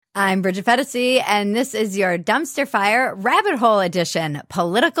I'm Bridget Fetisi, and this is your Dumpster Fire Rabbit Hole Edition,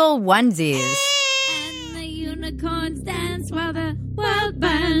 Political Onesies. And the unicorns dance while the world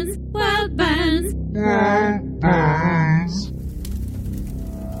burns, world burns. World burns.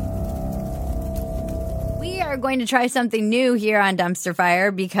 We are going to try something new here on Dumpster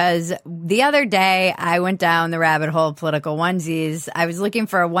Fire because the other day I went down the rabbit hole of political onesies. I was looking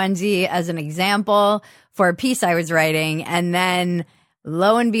for a onesie as an example for a piece I was writing, and then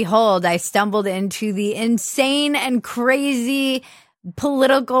lo and behold, I stumbled into the insane and crazy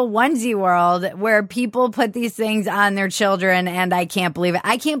political onesie world where people put these things on their children, and I can't believe it.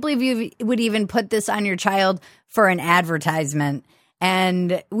 I can't believe you would even put this on your child for an advertisement.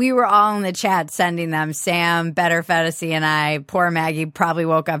 And we were all in the chat sending them. Sam, Better Fetisi, and I. Poor Maggie probably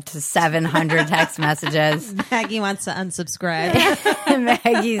woke up to 700 text messages. Maggie wants to unsubscribe.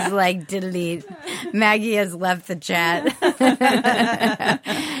 Maggie's like, delete. Maggie has left the chat.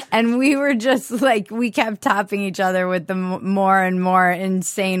 And we were just like, we kept topping each other with the more and more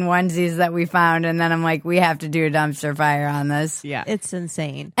insane onesies that we found. And then I'm like, we have to do a dumpster fire on this. Yeah. It's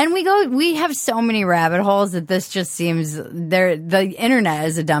insane. And we have so many rabbit holes that this just seems, the internet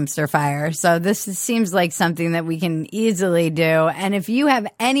is a dumpster fire. So this seems like something that we can easily do. And if you have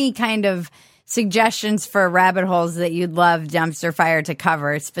any kind of suggestions for rabbit holes that you'd love Dumpster Fire to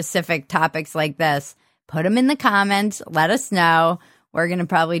cover, specific topics like this, put them in the comments. Let us know. We're going to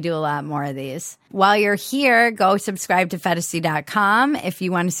probably do a lot more of these. While you're here, go subscribe to Fetisi.com if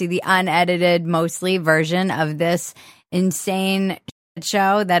you want to see the unedited, mostly version of this insane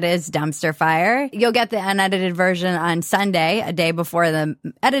show that is Dumpster Fire. You'll get the unedited version on Sunday, a day before the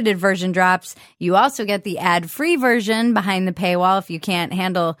edited version drops. You also get the ad-free version behind the paywall if you can't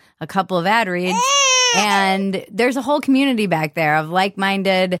handle a couple of ad reads. And there's a whole community back there of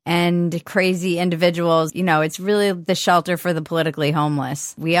like-minded and crazy individuals. You know, it's really the shelter for the politically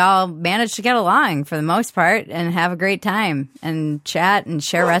homeless. We all manage to get along for the most part and have a great time and chat and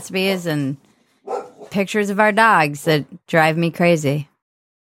share recipes and pictures of our dogs that drive me crazy.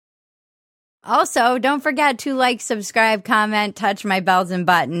 Also, don't forget to like, subscribe, comment, touch my bells and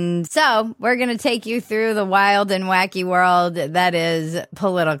buttons. So, we're going to take you through the wild and wacky world that is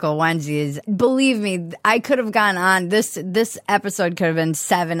political onesies. Believe me, I could have gone on. This episode could have been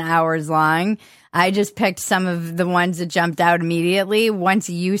 7 hours long. I just picked some of the ones that jumped out immediately.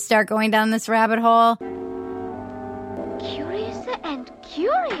 Once you start going down this rabbit hole, Curiouser and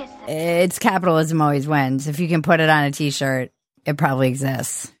curiouser. it's capitalism always wins. If you can put it on a t-shirt, it probably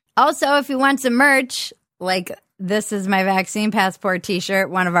exists. Also, if you want some merch, like this is my vaccine passport t-shirt,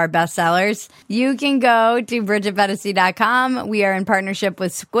 one of our best sellers, you can go to BridgetFetisi.com. We are in partnership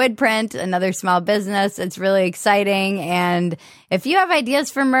with Squid Print, another small business. It's really exciting. And if you have ideas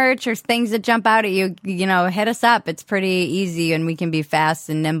for merch or things that jump out at you, hit us up. It's pretty easy and we can be fast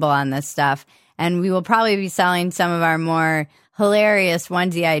and nimble on this stuff. And we will probably be selling some of our more hilarious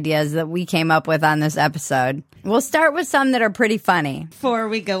onesie ideas that we came up with on this episode. We'll start with some that are pretty funny. Before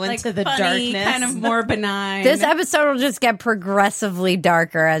we go into the funny, darkness. kind of more benign. This episode will just get progressively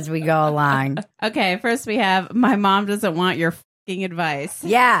darker as we go along. Okay, first we have, my mom doesn't want your fucking advice.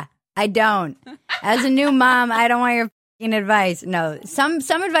 Yeah, I don't. As a new mom, I don't want your fucking advice. No, some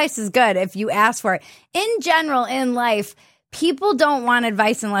advice is good if you ask for it. In general, in life, people don't want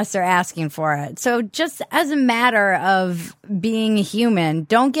advice unless they're asking for it. So just as a matter of being human,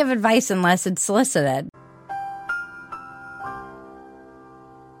 don't give advice unless it's solicited.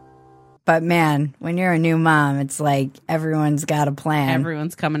 But man, when you're a new mom, it's like everyone's got a plan.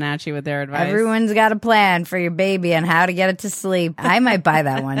 Everyone's coming at you with their advice. Everyone's got a plan for your baby and how to get it to sleep. I might buy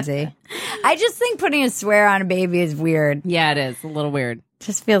that onesie. I just think putting a swear on a baby is weird. Yeah, it is. A little weird.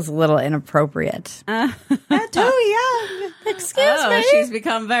 Just feels a little inappropriate. That's too young. Excuse me. She's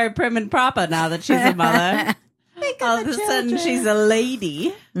become very prim and proper now that she's a mother. All of a sudden, she's a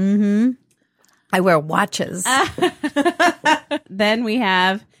lady. Mm-hmm. I wear watches. Then we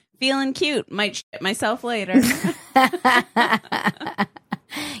have feeling cute. Might shit myself later.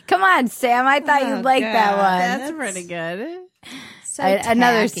 Come on, Sam. I thought you'd like that one. That's pretty good. So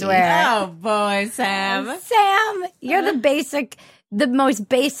Another tacky. swear. Oh, boy, Sam. Sam, you're the most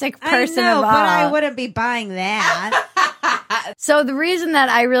basic person I know, of all. but I wouldn't be buying that. So the reason that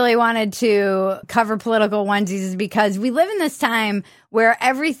I really wanted to cover political onesies is because we live in this time where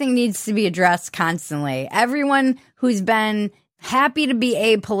everything needs to be addressed constantly. Everyone who's been happy to be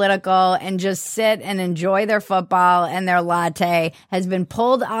apolitical and just sit and enjoy their football and their latte has been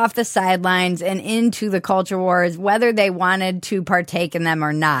pulled off the sidelines and into the culture wars, whether they wanted to partake in them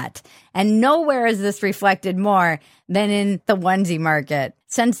or not. And nowhere is this reflected more than in the onesie market.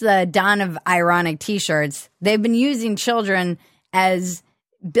 Since the dawn of ironic t-shirts, they've been using children as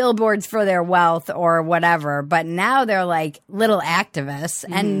billboards for their wealth or whatever, but now they're like little activists.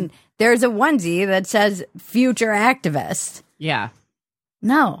 And there's a onesie that says future activist. Yeah.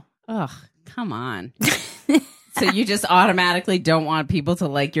 No. Ugh, come on. So you just automatically don't want people to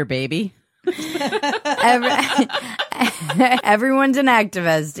like your baby? Everyone's an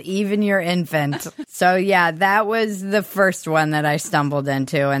activist, even your infant. So yeah, that was the first one that I stumbled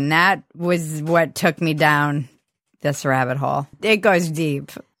into, and that was what took me down this rabbit hole. It goes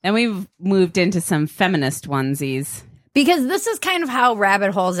deep. And we've moved into some feminist onesies. Because this is kind of how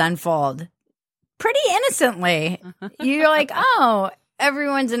rabbit holes unfold. Pretty innocently. You're like, oh,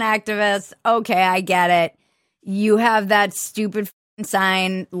 everyone's an activist. Okay, I get it. You have that stupid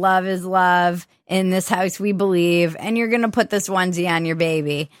sign, love is love, in this house we believe, and you're going to put this onesie on your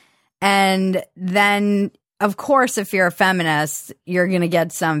baby. And then, of course, if you're a feminist, you're going to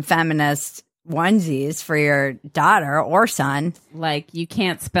get some feminist onesies for your daughter or son. Like, you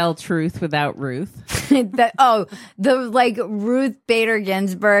can't spell truth without Ruth. The like Ruth Bader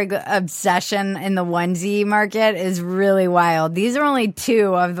Ginsburg obsession in the onesie market is really wild. These are only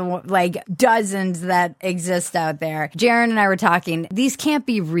two of the like dozens that exist out there. Jaron and I were talking. These can't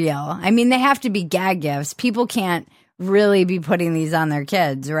be real. I mean, they have to be gag gifts. People can't really be putting these on their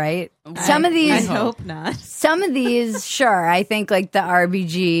kids, right? Some of these, I hope not. Some of these, sure. I think like the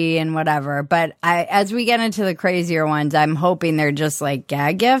RBG and whatever. But as we get into the crazier ones, I'm hoping they're just like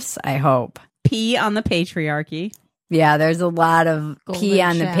gag gifts. I hope. Pee on the patriarchy. Yeah, there's a lot of Golden pee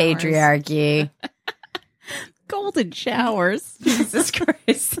on the showers. patriarchy. Golden showers. Jesus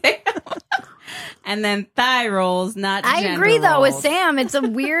Christ, Sam. And then thigh rolls, not I gender agree, though, with roles. Sam. It's a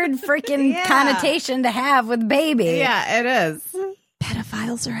weird freaking Yeah. connotation to have with baby. Yeah, it is.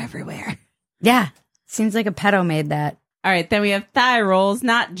 Pedophiles are everywhere. Yeah. Seems like a pedo made that. All right, then we have thigh rolls,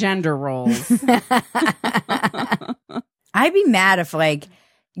 not gender roles. I'd be mad if, like,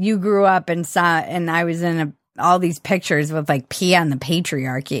 you grew up and saw, and I was in all these pictures with, like, pee on the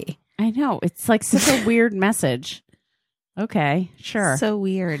patriarchy. I know. It's like such a weird message. Okay, sure. So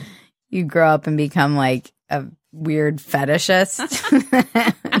weird. You grow up and become, like, a weird fetishist.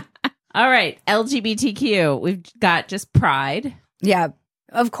 All right, LGBTQ. We've got just pride. Yeah.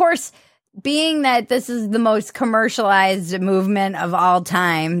 Of course, being that this is the most commercialized movement of all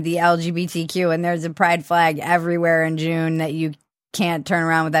time, the LGBTQ, and there's a pride flag everywhere in June that you can't turn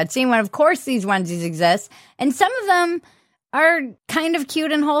around without seeing one. Of course, these onesies exist, and some of them are kind of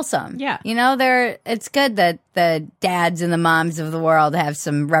cute and wholesome. Yeah. You know, it's good that the dads and the moms of the world have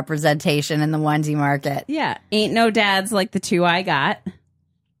some representation in the onesie market. Yeah, ain't no dads like the two I got.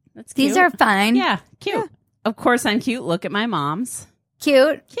 That's cute. These are fine. Yeah, cute. Yeah. Of course I'm cute. Look at my mom's.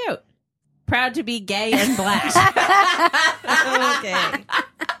 Cute. Cute. Proud to be gay and black. Okay.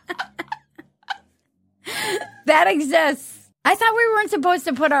 That exists. I thought we weren't supposed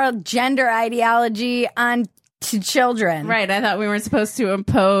to put our gender ideology on to children. Right. I thought we weren't supposed to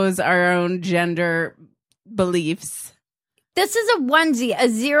impose our own gender beliefs. This is a onesie, a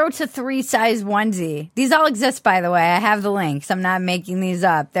 0 to 3 size onesie. These all exist, by the way. I have the links. I'm not making these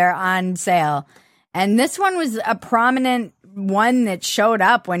up. They're on sale. And this one was a prominent one that showed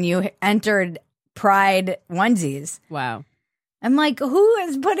up when you entered Pride onesies. Wow. I'm like, who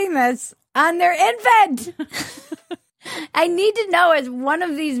is putting this on their infant? I need to know, has one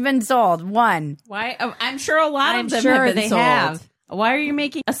of these been sold? One. Why? Oh, I'm sure a lot I'm of them sure have been they sold. have. Why are you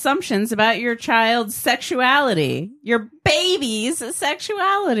making assumptions about your child's sexuality? Your baby's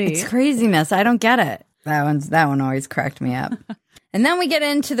sexuality. It's craziness. I don't get it. That one always cracked me up. And then we get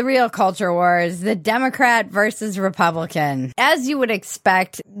into the real culture wars, the Democrat versus Republican. As you would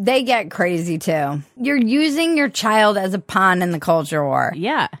expect, they get crazy too. You're using your child as a pawn in the culture war.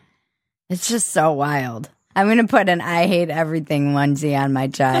 Yeah. It's just so wild. I'm going to put an I hate everything onesie on my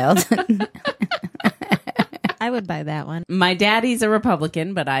child. I would buy that one. My daddy's a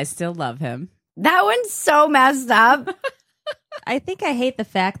Republican, but I still love him. That one's so messed up. I think I hate the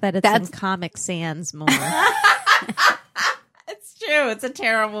fact that it's in Comic Sans more. It's true. It's a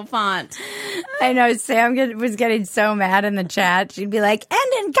terrible font. I know Sam was getting so mad in the chat. She'd be like,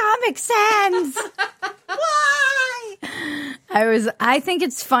 and in Comic Sans. Why? I think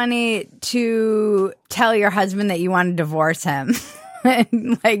it's funny to tell your husband that you want to divorce him.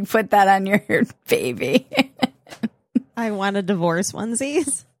 And, like, put that on your baby. I want a divorce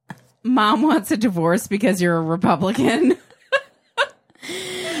onesies. Mom wants a divorce because you're a Republican.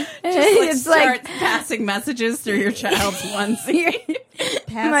 It's start passing messages through your child's onesie.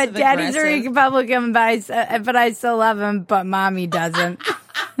 My daddy's a Republican, but I still love him, but mommy doesn't.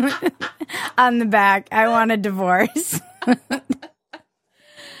 On the back, I want a divorce.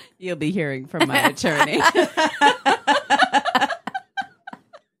 You'll be hearing from my attorney.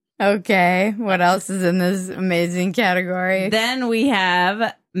 Okay. What else is in this amazing category? Then we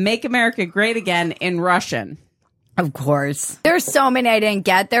have Make America Great Again in Russian. Of course. There's so many I didn't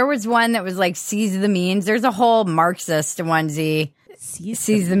get. There was one that was like Seize the Means. There's a whole Marxist onesie.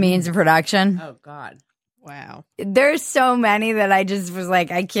 Seize the Means of Production. Oh, God. Wow. There's so many that I just was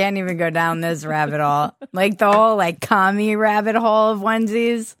like, I can't even go down this rabbit hole. Like the whole like commie rabbit hole of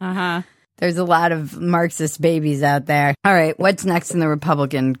onesies. Uh-huh. There's a lot of Marxist babies out there. All right, what's next in the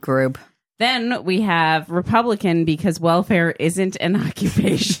Republican group? Then we have Republican because welfare isn't an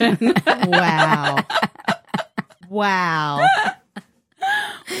occupation. Wow. Wow.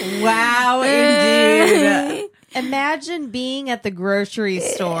 Wow, indeed. Imagine being at the grocery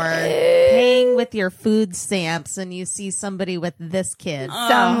store, paying with your food stamps, and you see somebody with this kid.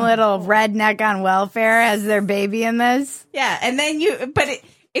 Some little redneck on welfare has their baby in this. Yeah, and then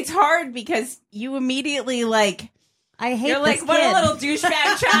it's hard because you immediately I hate you're this like, what kid. a little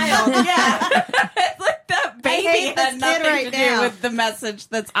douchebag child. Yeah. It's like that baby hate had this nothing kid right to now. do with the message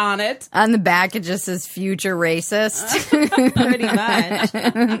that's on it. On the back, it just says future racist. Pretty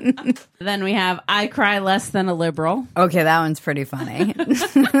much. Then we have I Cry Less Than a Liberal. Okay, that one's pretty funny. That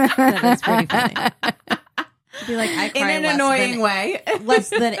is pretty funny. Be like, I In cry an less annoying than, way. less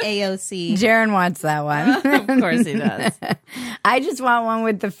than AOC. Jaron wants that one. Of course he does. I just want one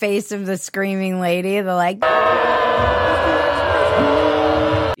with the face of the screaming lady. The like,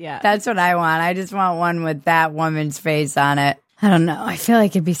 Yeah. that's what I want. I just want one with that woman's face on it. I don't know. I feel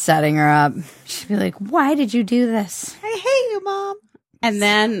like it'd be setting her up. She'd be like, why did you do this? I hate you, Mom. And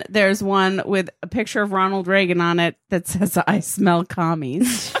then there's one with a picture of Ronald Reagan on it that says, I smell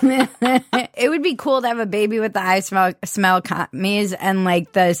commies. It would be cool to have a baby with the I smell commies and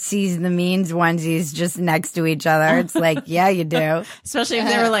like the Seize the Means onesies just next to each other. It's like, yeah, you do. Especially if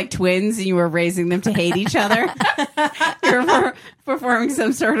they were like twins and you were raising them to hate each other. You're performing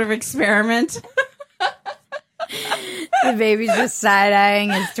some sort of experiment. The baby's just side-eyeing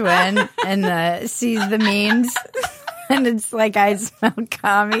his twin and the Seize the Means. And it's like, I smell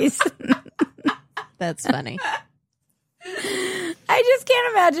commies. That's funny. I just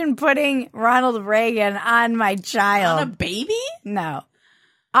can't imagine putting Ronald Reagan on my child. On a baby? No.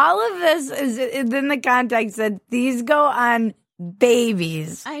 All of this is in the context that these go on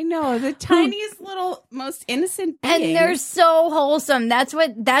babies. I know, the tiniest little, most innocent being. And they're so wholesome. That's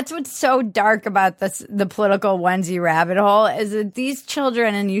what's so dark about the political onesie rabbit hole is that these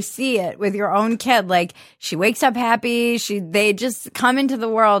children, and you see it with your own kid, like she wakes up happy, they just come into the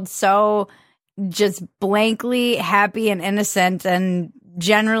world so just blankly happy and innocent and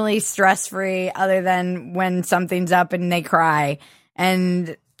generally stress-free other than when something's up and they cry.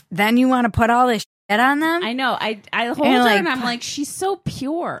 And then you want to put all this shit on them? I know. I hold her and I'm like, she's so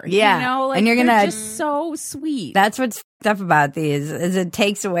pure. Yeah. You know, like, And you're they're gonna- just so sweet. That's what's f***ed up about these, is it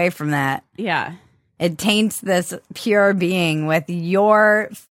takes away from that. Yeah. It taints this pure being with your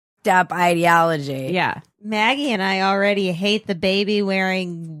f***ed up ideology. Yeah. Maggie and I already hate the baby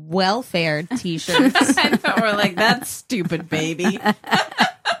wearing welfare t-shirts. I know. We're like, that stupid baby.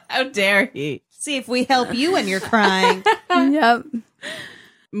 How dare he? See if we help you when you're crying. Yep.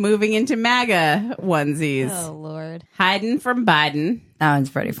 Moving into MAGA onesies. Oh, Lord. Hiding from Biden. That one's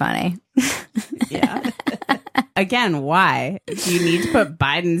pretty funny. Yeah. Again, why? Do you need to put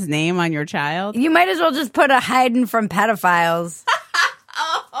Biden's name on your child? You might as well just put a hiding from pedophiles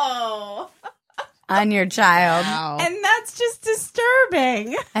Oh. on your child. Wow. And that's just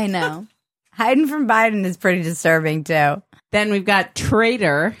disturbing. I know. Hiding from Biden is pretty disturbing, too. Then we've got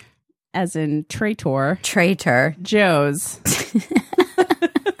traitor, as in traitor, Traitor. Joe's.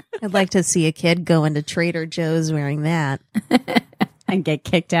 I'd like to see a kid go into Trader Joe's wearing that. And get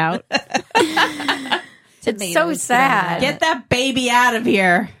kicked out. It's so sad. Get that baby out of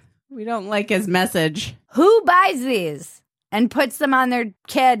here. We don't like his message. Who buys these and puts them on their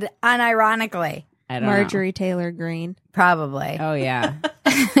kid unironically? I don't Marjorie Taylor Greene. Probably. know. Oh, yeah.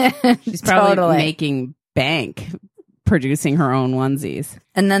 She's probably Totally. making bank producing her own onesies.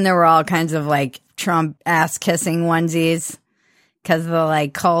 And then there were all kinds of like Trump ass kissing onesies because the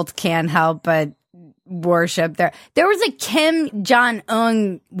like cult can't help but worship there. There was a Kim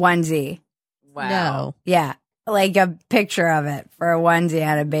Jong-un onesie. Wow. No. Yeah. Like a picture of it for a onesie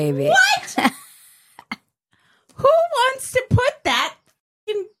on a baby. What? Who wants to put that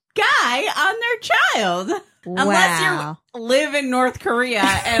f***ing guy on their child? Unless Wow. you live in North Korea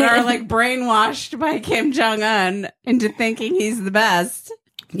and are like brainwashed by Kim Jong-un into thinking he's the best.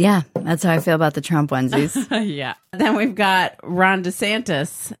 Yeah. That's how I feel about the Trump onesies. Yeah. Then we've got Ron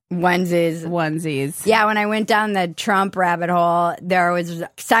DeSantis Onesies. onesies. Yeah, when I went down the Trump rabbit hole, there was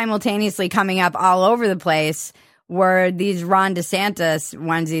simultaneously coming up all over the place were these Ron DeSantis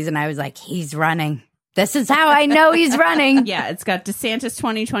onesies, and I was like, he's running. This is how I know he's running. Yeah, it's got DeSantis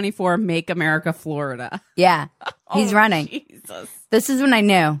 2024 Make America Florida. Yeah, he's running. Jesus. This is when I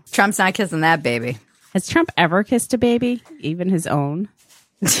knew Trump's not kissing that baby. Has Trump ever kissed a baby, even his own?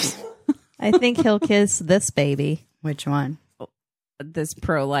 I think he'll kiss this baby. Which one? This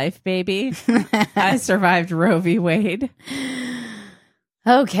pro-life baby. I survived Roe v. Wade.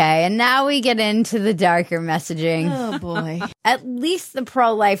 Okay, and now we get into the darker messaging. Oh, boy. At least the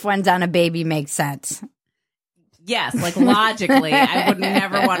pro-life ones on a baby make sense. Yes, like logically, I would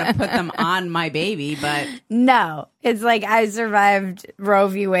never want to put them on my baby, but No, it's like I survived Roe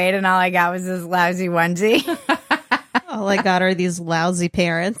v. Wade and all I got was this lousy onesie. All I got are these lousy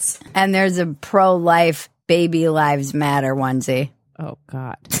parents. And there's a pro-life Baby Lives Matter onesie. oh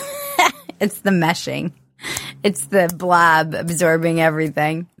God. It's the meshing. It's the blob absorbing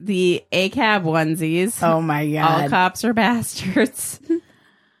everything. The ACAB onesies. Oh my All God. cops are bastards.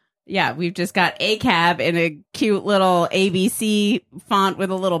 Yeah, we've just got ACAB in a cute little ABC font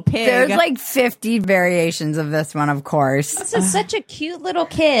with a little pig. There's like 50 variations of this one, of course. This is such a cute little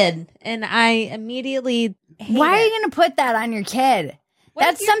kid, and I immediately hate Why are it. you going to put that on your kid? What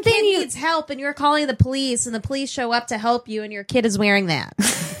That's if your something kid you... needs help, and you're calling the police, and the police show up to help you, and your kid is wearing that.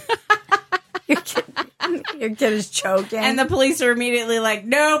 Your kid is choking. and the police are immediately like,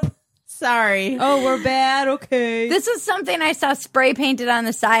 nope, sorry. Oh, we're bad. Okay. This is something I saw spray painted on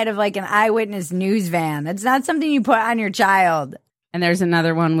the side of like an eyewitness news van. It's not something you put on your child. And there's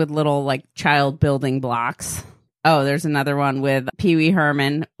another one with little like child building blocks. Oh, there's another one with Pee Wee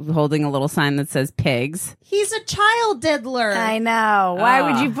Herman holding a little sign that says pigs. He's a child diddler. I know. Why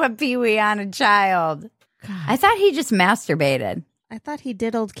would Oh. you put Pee Wee on a child? I thought he just masturbated. I thought he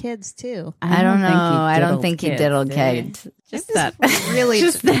diddled kids, too. I don't know. think he I don't diddled think he kids, diddled did he? kids. Just This that, is really-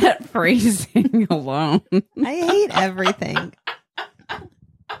 just that phrasing alone. I hate everything.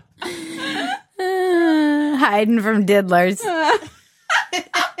 Hiding from diddlers.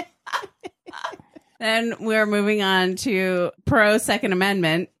 Then we're moving on to pro Second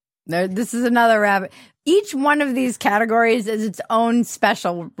Amendment. This is another rabbit. Each one of these categories is its own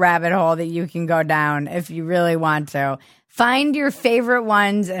special rabbit hole that you can go down if you really want to. Find your favorite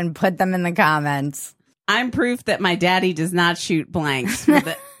ones and put them in the comments. I'm proof that my daddy does not shoot blanks with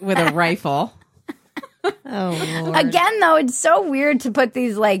a rifle. Oh, Lord. Again, though, it's so weird to put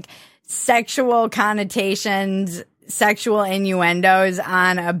these like sexual connotations, sexual innuendos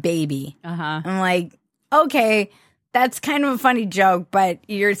on a baby. Uh-huh. I'm like, okay, that's kind of a funny joke, but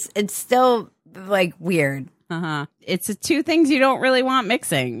it's still like weird. Uh-huh. It's the two things you don't really want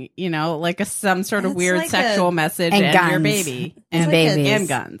mixing, you know, like some sort of It's weird like sexual message and and your guns. baby. And like babies. And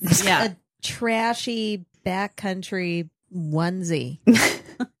guns. Yeah. A trashy backcountry onesie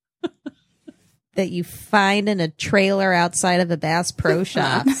that you find in a trailer outside of a Bass Pro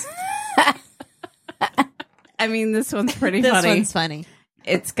Shops. I mean, this one's pretty This funny. one's funny.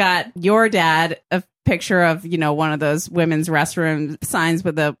 It's got your dad, a picture of, you know, one of those women's restroom signs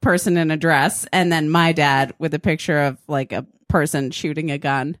with a person in a dress, and then my dad with a picture of like a person shooting a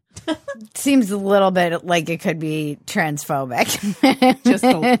gun. Seems a little bit like it could be transphobic.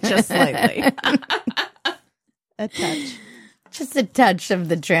 Just slightly. A touch. Just a touch of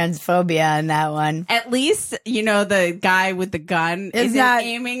the transphobia in that one. At least, you know, the guy with the gun It's isn't not-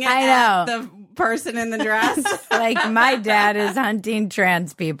 aiming it I at know. the person in the dress. Like my dad is hunting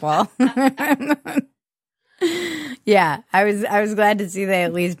trans people. Yeah, I was glad to see they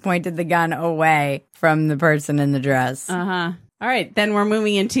at least pointed the gun away from the person in the dress. Uh-huh. All right, then we're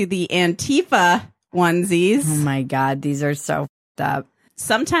moving into the Antifa onesies. Oh my God, these are so f***ed up.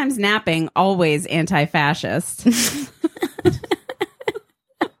 Sometimes napping, always anti-fascist.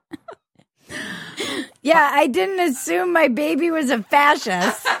 Yeah, I didn't assume my baby was a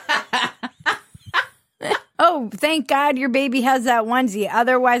fascist. Oh, thank God your baby has that onesie.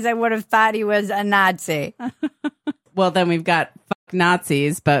 Otherwise, I would have thought he was a Nazi. Well, then we've got fuck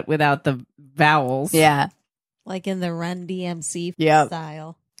Nazis, but without the vowels. Yeah. Like in the Run DMC Yep.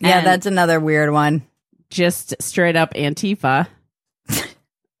 style. Yeah, And- that's another weird one. Just straight up Antifa.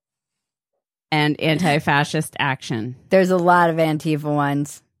 And anti-fascist action. There's a lot of Antifa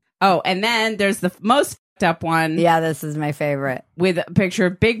ones. Oh, and then there's the most fucked up one Yeah, this is my favorite. with a picture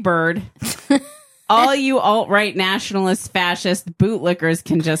of Big Bird. All you alt-right nationalist fascist bootlickers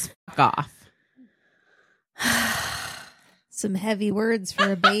can just fuck off. Some heavy words for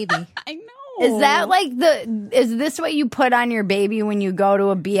a baby. I know. Is that like is this what you put on your baby when you go to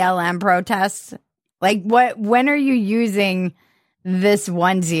a BLM protest? Like when are you using this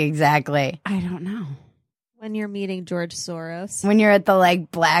onesie exactly? I don't know. When you're meeting George Soros. When you're at the like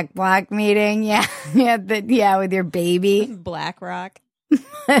Black Bloc meeting, yeah, with your baby. BlackRock.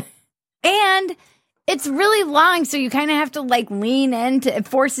 And it's really long, so you kind of have to like lean into it,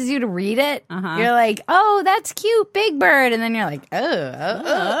 forces you to read it. You're like, oh, that's cute, Big Bird. And then you're like,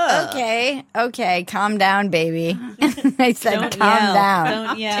 oh, okay, calm down, baby. I said, Don't calm yell. down.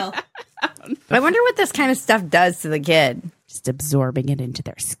 Don't yell. I wonder what this kind of stuff does to the kid. Just absorbing it into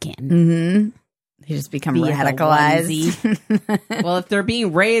their skin. Mm-hmm. They just become Be a radicalized. Well, if they're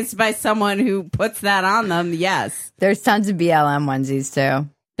being raised by someone who puts that on them, yes. There's tons of BLM onesies, too.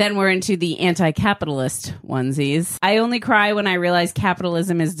 Then we're into the anti-capitalist onesies. I only cry when I realize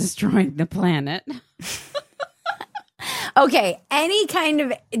capitalism is destroying the planet. Okay, any kind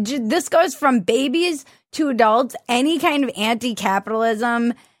of, this goes from babies to adults, any kind of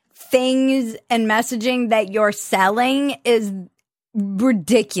anti-capitalism things and messaging that you're selling is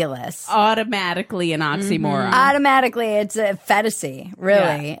ridiculous. Automatically an oxymoron. Automatically, it's a fantasy,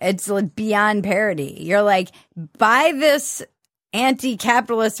 really. Yeah. It's like beyond parody. You're like, buy this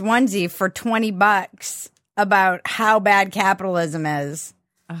anti-capitalist onesie for $20 about how bad capitalism is.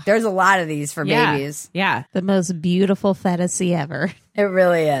 There's a lot of these for babies. Yeah. The most beautiful fantasy ever. It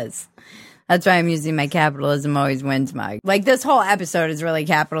really is. That's why I'm using my capitalism always wins mug. Like this whole episode is really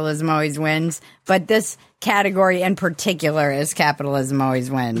capitalism always wins, but this category in particular is capitalism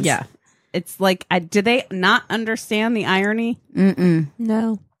always wins. Yeah. It's like, do they not understand the irony?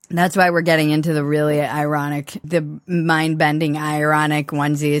 No. That's why we're getting into the really ironic, the mind-bending ironic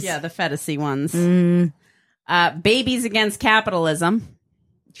onesies. Yeah, the fantasy ones. Babies against capitalism.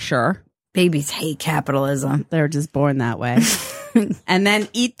 Sure. Babies hate capitalism. They're just born that way. And then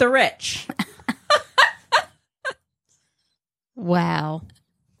eat the rich. Wow.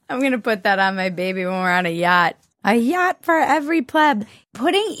 I'm going to put that on my baby when we're on a yacht. A yacht for every pleb.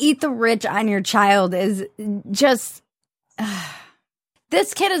 Putting eat the rich on your child is just...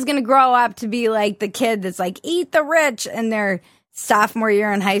 this kid is going to grow up to be like the kid that's like, eat the rich, in their sophomore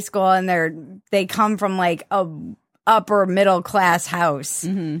year in high school, and they come from like a upper middle class house.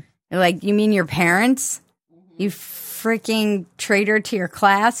 You're like, you mean your parents? You freaking traitor to your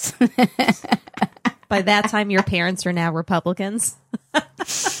class. By that time, your parents are now Republicans.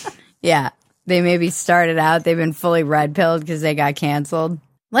 Yeah, they maybe started out, they've been fully red-pilled because they got canceled.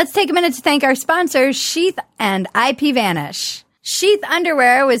 Let's take a minute to thank our sponsors, Sheath and IP Vanish. Sheath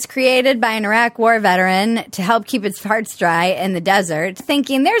underwear was created by an Iraq war veteran to help keep its parts dry in the desert,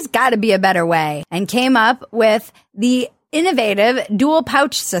 thinking there's got to be a better way, and came up with the innovative dual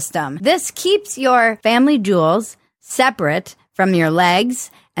pouch system. This keeps your family jewels separate from your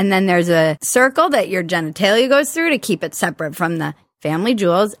legs, and then there's a circle that your genitalia goes through to keep it separate from the family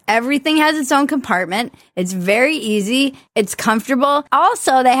jewels. Everything has its own compartment. It's very easy. It's comfortable.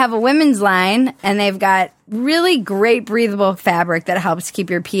 Also, they have a women's line, and they've got really great breathable fabric that helps keep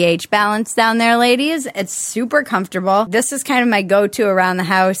your pH balanced down there, ladies. It's super comfortable. This is kind of my go-to around the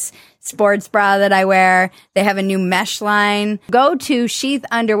house sports bra that I wear. They have a new mesh line. Go to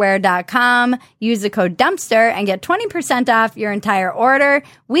sheathunderwear.com, use the code dumpster, and get 20% off your entire order.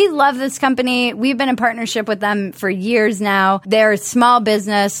 We love this company. We've been in partnership with them for years now. They're a small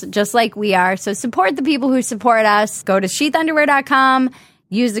business, just like we are. So support the people who support us. Go to sheathunderwear.com,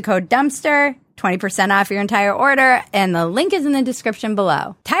 use the code dumpster, 20% off your entire order, and the link is in the description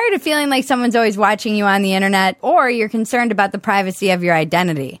below. Tired of feeling like someone's always watching you on the internet, or you're concerned about the privacy of your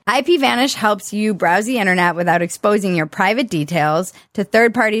identity? IP Vanish helps you browse the internet without exposing your private details to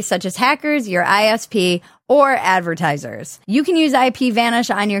third parties such as hackers, your ISP, or advertisers. You can use IP Vanish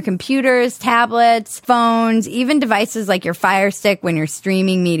on your computers, tablets, phones, even devices like your Fire Stick when you're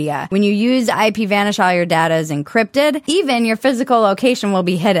streaming media. When you use IP Vanish, all your data is encrypted. Even your physical location will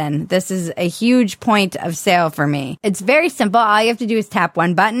be hidden. This is a huge point of sale for me. It's very simple. All you have to do is tap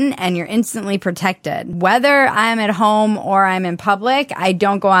one button and you're instantly protected. Whether I'm at home or I'm in public, I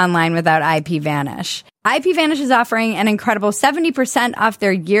don't go online without IP Vanish. IP Vanish is offering an incredible 70% off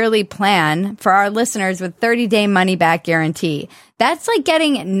their yearly plan for our listeners with 30-day money-back guarantee. That's like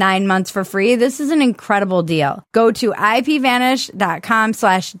getting 9 months for free. This is an incredible deal. Go to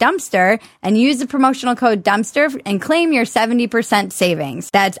ipvanish.com/dumpster and use the promotional code dumpster and claim your 70%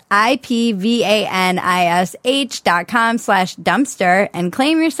 savings. That's ipvanish.com/dumpster and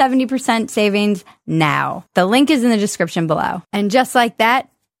claim your 70% savings now. The link is in the description below. And just like that,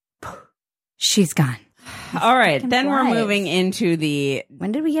 she's gone. All right, then flies. we're moving into the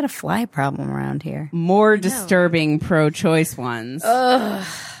When did we get a fly problem around here? more disturbing pro-choice ones.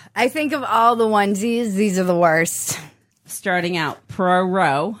 I think of all the onesies, these are the worst. Starting out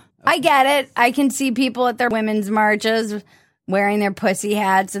pro-Roe. I get it. I can see people at their women's marches wearing their pussy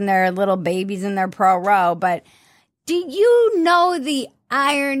hats and their little babies in their pro row. But do you know the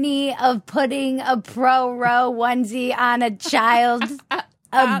irony of putting a pro row onesie on a child?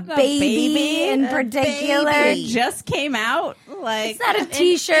 A baby in particular. It just came out. Like, it's not a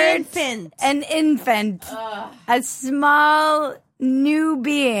t-shirt. Infant. An infant. A small new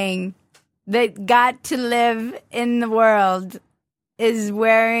being that got to live in the world is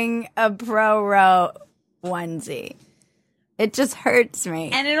wearing a pro row onesie. It just hurts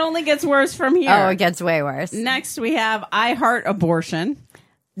me. And it only gets worse from here. Oh, it gets way worse. Next, we have I Heart Abortion.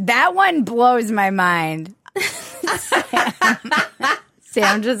 That one blows my mind.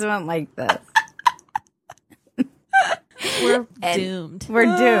 Sam just went like this. We're doomed.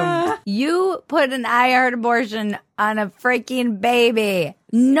 We're doomed. You put an I Heart Abortion on a freaking baby.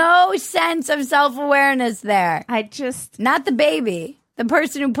 No sense of self-awareness there. Not the baby. The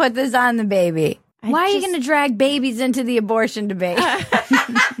person who put this on the baby. Why are you going to drag babies into the abortion debate?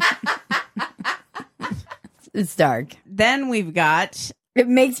 It's dark. Then we've got... It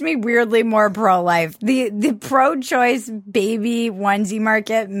makes me weirdly more pro-life. The pro-choice baby onesie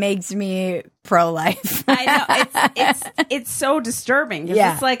market makes me pro-life. I know. It's so disturbing. 'Cause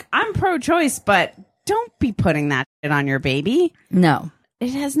it's like, I'm pro-choice, but don't be putting that shit on your baby. No. It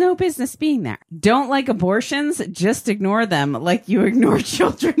has no business being there. Don't like abortions? Just ignore them like you ignore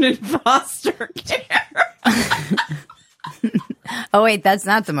children in foster care. Oh, wait, that's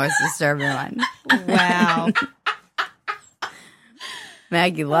not the most disturbing one. Wow.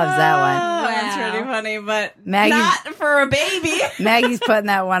 Maggie loves that one. That's pretty funny, but Maggie- not for a baby. Maggie's putting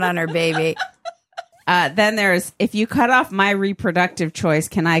that one on her baby. Then there's, if you cut off my reproductive choice,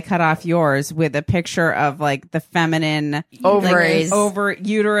 can I cut off yours? With a picture of like the feminine Ovaries. like, over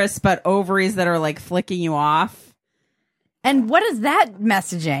uterus, but ovaries that are like flicking you off. And what is that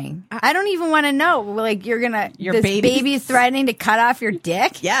messaging? I don't even want to know. Like, you're going to, this baby's threatening to cut off your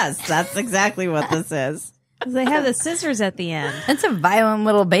dick? Yes, that's exactly what this is. They have the scissors at the end. That's a violent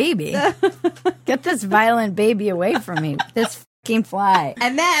little baby. Get this violent baby away from me. This fucking fly.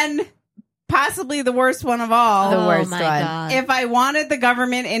 And then, possibly the worst one of all. The worst my one. God. If I wanted the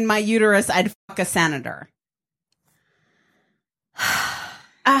government in my uterus, I'd fuck a senator.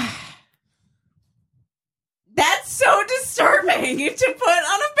 That's so disturbing to put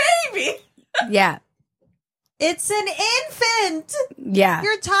on a baby. Yeah. It's an infant. Yeah.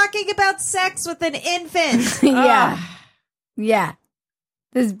 You're talking about sex with an infant. Yeah. Yeah.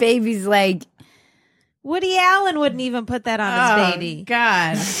 This baby's like, Woody Allen wouldn't even put that on his baby.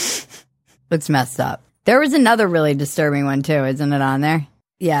 God. looks messed up. There was another really disturbing one too, isn't it on there?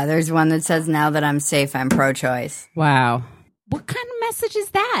 Yeah, there's one that says, now that I'm safe, I'm pro-choice. Wow. What kind of message is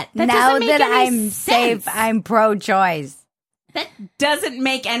that? That now doesn't make that any I'm sense. safe, I'm pro-choice. That doesn't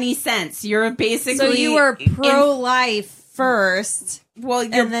make any sense. You're basically... So you were pro-life first, well,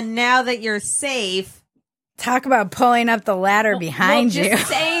 you're, and then now that you're safe... Talk about pulling up the ladder behind you. Just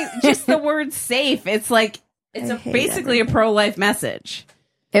saying, just the word safe. It's like, it's basically a pro-life message.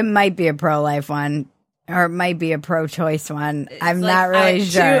 It might be a pro-life one, or it might be a pro-choice one. I'm not really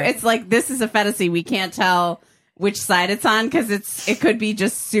sure. It's like, this is a fantasy. We can't tell which side it's on because it could be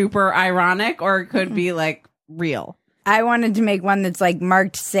just super ironic or it could be like real. I wanted to make one that's like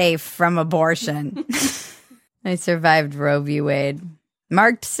marked safe from abortion. I survived Roe v. Wade.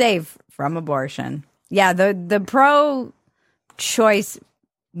 Marked safe from abortion. Yeah, the pro-choice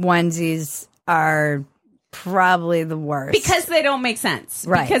onesies are probably the worst. Because they don't make sense.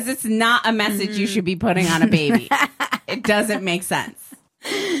 Right. Because it's not a message you should be putting on a baby. It doesn't make sense.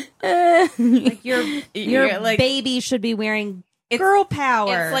 Like your like, baby should be wearing girl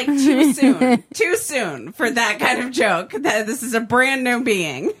power. It's like too soon. Too soon for that kind of joke. That this is a brand new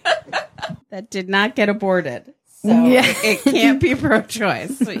being that did not get aborted. So it can't be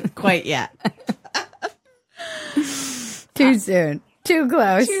pro-choice quite yet. Too soon. Too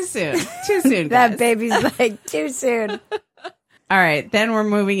close. Too soon. Too soon, That guys. baby's like, too soon. All right, then we're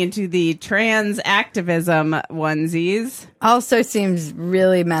moving into the trans activism onesies. Also seems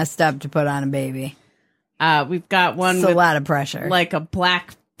really messed up to put on a baby. We've got one It's with a lot of pressure. like a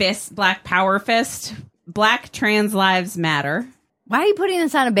black power fist. Black trans lives matter. Why are you putting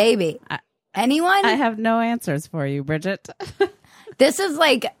this on a baby? Anyone? I have no answers for you, Bridget. This is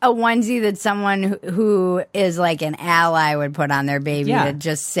like a onesie that someone who is like an ally would put on their baby to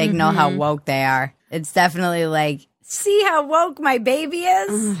just signal how woke they are. It's definitely like, see how woke my baby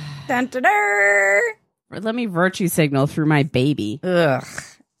is? Dun, dun, dun. Let me virtue signal through my baby. Ugh.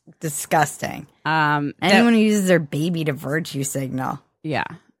 Disgusting. Anyone Anyone who uses their baby to virtue signal. yeah.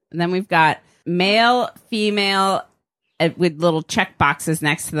 And then we've got male, female, with little check boxes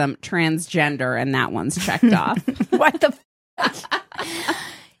next to them, transgender, and that one's checked off. What the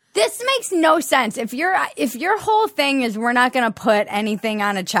This makes no sense. If your whole thing is we're not going to put anything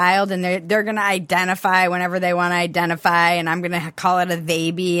on a child and they're going to identify whenever they want to identify, and I'm going to call it a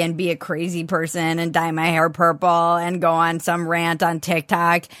baby and be a crazy person and dye my hair purple and go on some rant on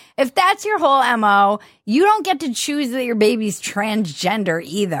TikTok. If that's your whole MO, you don't get to choose that your baby's transgender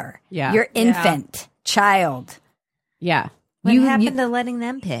either. Yeah. Your infant child. Yeah. What happened to letting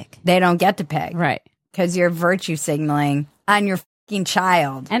them pick? They don't get to pick. Right. Because you're virtue signaling on your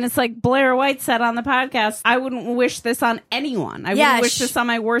child. And it's like Blair White said on the podcast, I wouldn't wish this on anyone. I wouldn't wish this on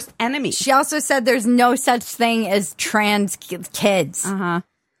my worst enemy. She also said there's no such thing as trans kids.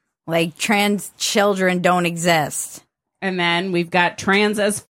 Like trans children don't exist. And then we've got trans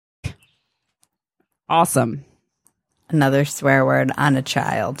as awesome. Another swear word on a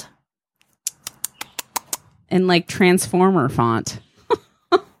child. In like Transformer font.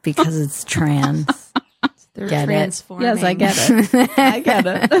 Because it's trans. They're get transforming. Yes, I get it. I get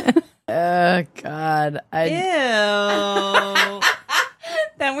it. Oh, God. Ew.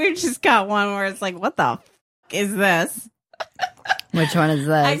 Then we just got one where it's like, what the is this? Which one is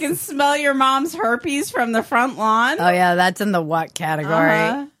this? I can smell your mom's herpes from the front lawn. Oh, yeah, that's in the what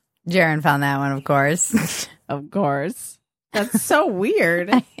category? Jaren found that one, of course. Of course. That's so weird.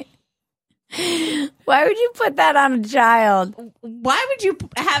 Why would you put that on a child? Why would you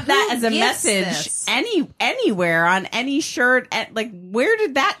have that as a gets message this? anywhere on any shirt? Like, where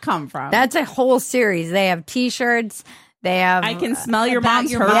did that come from? That's a whole series. They have T-shirts. They have. I can smell your About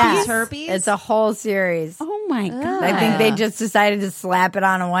mom's your herpes. mom's Yes, herpes? It's a whole series. Oh my god! I think they just decided to slap it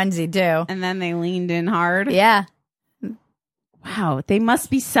on a onesie too. and then they leaned in hard. Yeah. Wow, they must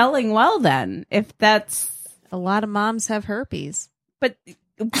be selling well then. If that's, A lot of moms have herpes. but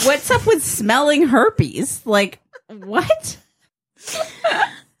what's up with smelling herpes? Like what?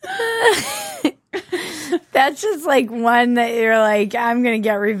 That's just like one that you're like, I'm going to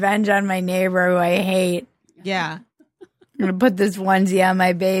get revenge on my neighbor who I hate. Yeah. I'm going to put this onesie on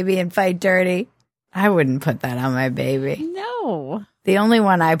my baby and fight dirty. I wouldn't put that on my baby. No. The only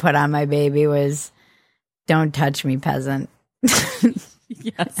one I put on my baby was, don't touch me, peasant.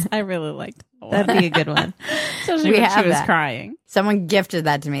 Yes, I really liked that one. That'd be a good one. Especially We when have she was that. crying. Someone gifted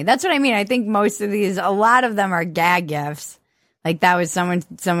that to me. That's what I mean. I think most of these, a lot of them are gag gifts. Like that was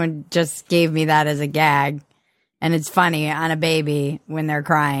someone just gave me that as a gag. And it's funny on a baby when they're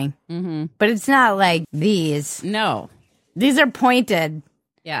crying. Mm-hmm. But it's not like these. No. These are pointed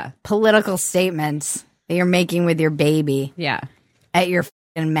Yeah. political statements that you're making with your baby Yeah. at your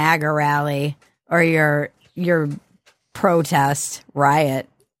fucking MAGA rally or your protest riot.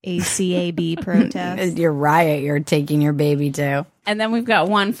 ACAB protest. Your riot you're taking your baby to. And then we've got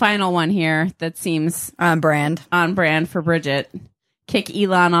one final one here that seems On brand. on brand for Bridget. Kick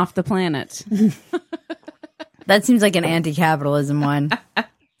Elon off the planet. That seems like an anti-capitalism one.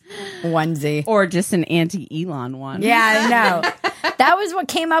 Onesie. Or just an anti-Elon one. Yeah, I know. That was what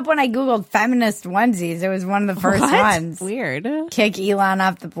came up when I Googled feminist onesies. It was one of the first ones. Weird. Kick Elon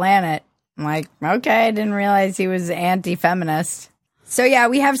off the planet. I'm like, okay, I didn't realize he was anti-feminist. So yeah,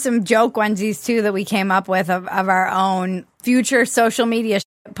 we have some joke onesies too that we came up with of our own future social media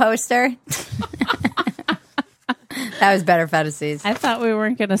poster. That was better fantasies. I thought we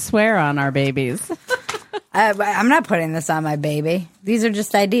weren't going to swear on our babies. I'm not putting this on my baby. These are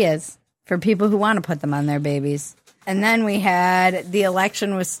just ideas for people who want to put them on their babies. And then we had the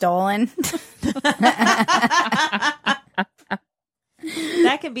election was stolen.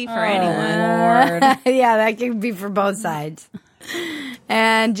 That could be for anyone. Yeah, that could be for both sides.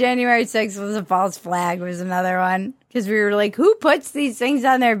 And January 6th was a false flag was another one. Because we were like, who puts these things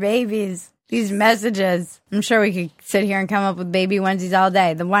on their babies? These messages. I'm sure we could sit here and come up with baby onesies all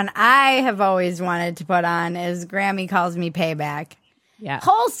day. The one I have always wanted to put on is Grammy calls me payback. Yeah.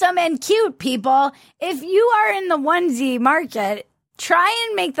 Wholesome and cute, people. If you are in the onesie market, try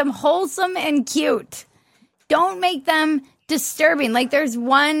and make them wholesome and cute. Don't make them disturbing. Like there's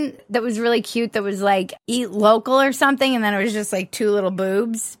one that was really cute that was like eat local or something, and then it was just like two little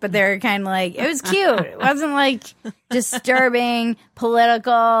boobs, but they were kind of like, it was cute. It wasn't like disturbing,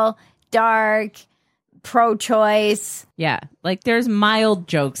 political, dark, pro-choice. Yeah. Like there's mild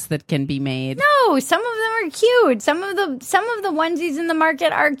jokes that can be made. No, some of them are cute. Some of the onesies in the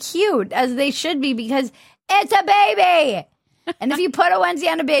market are cute, as they should be, because it's a baby. And if you put a onesie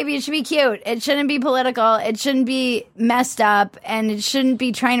on a baby, it should be cute. It shouldn't be political. It shouldn't be messed up. And it shouldn't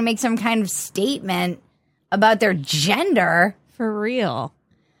be trying to make some kind of statement about their gender. For real.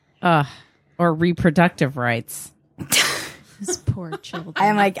 Or reproductive rights. These poor children.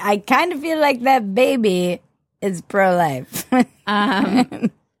 I'm like, I kind of feel like that baby is pro-life.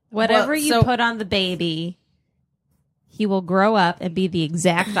 Whatever Well, you so- put on the baby, he will grow up and be the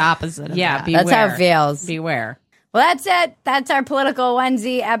exact opposite of that. beware. That's how it feels. Beware. Well, that's it. That's our political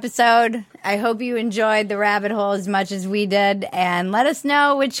onesie episode. I hope you enjoyed the rabbit hole as much as we did. And let us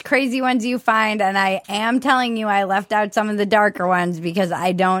know which crazy ones you find. And I am telling you, I left out some of the darker ones because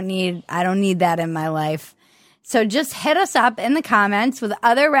I don't need that in my life. So just hit us up in the comments with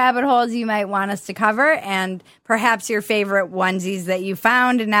other rabbit holes you might want us to cover and perhaps your favorite onesies that you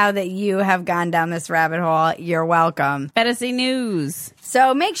found. And now that you have gone down this rabbit hole, you're welcome. Fantasy news.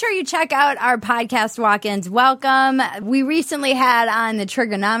 So make sure you check out our podcast Walk-Ins Welcome. We recently had on the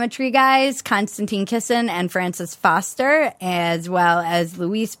trigonometry guys, Constantine Kissin and Francis Foster, as well as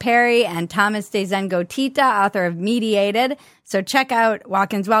Luis Perry and Thomas de Zengotita, author of Mediated. So check out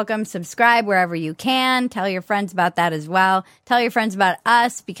Walk-Ins Welcome, subscribe wherever you can. Tell your friends about that as well. Tell your friends about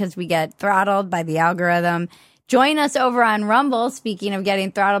us because we get throttled by the algorithm. Join us over on Rumble. Speaking of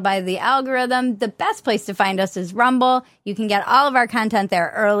getting throttled by the algorithm, the best place to find us is Rumble. You can get all of our content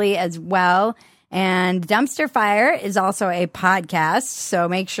there early as well. And Dumpster Fire is also a podcast, so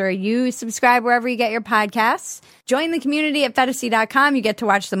make sure you subscribe wherever you get your podcasts. Join the community at Fantasy.com. You get to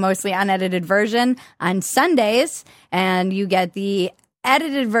watch the mostly unedited version on Sundays, and you get the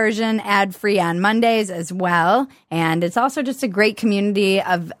edited version ad-free on Mondays as well. And it's also just a great community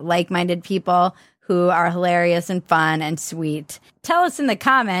of like-minded people who are hilarious and fun and sweet. Tell us in the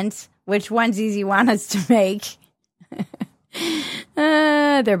comments which onesies you want us to make.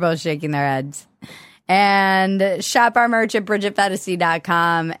 They're both shaking their heads. And shop our merch at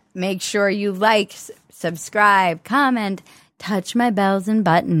BridgetFantasy.com. Make sure you like, subscribe, comment, touch my bells and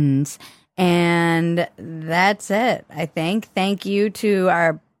buttons. And that's it, I think. Thank you to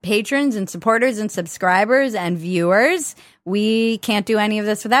our patrons and supporters and subscribers and viewers. We can't do any of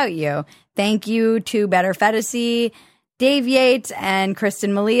this without you. Thank you to Better Fantasy. Dave Yates and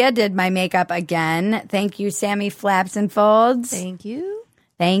Kristen Malia did my makeup again. Thank you, Sammy Flaps and Folds. Thank you.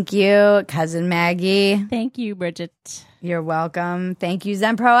 Thank you, Cousin Maggie. Thank you, Bridget. You're welcome. Thank you,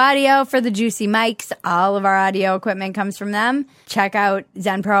 Zen Pro Audio, for the juicy mics. All of our audio equipment comes from them. Check out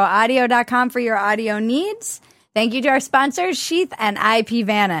zenproaudio.com for your audio needs. Thank you to our sponsors, Sheath and IP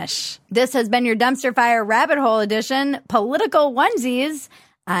Vanish. This has been your Dumpster Fire Rabbit Hole Edition, Political Onesies.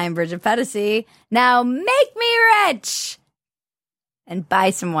 I'm Bridget Fantasy. Now make me rich and buy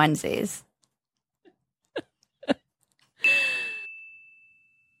some onesies.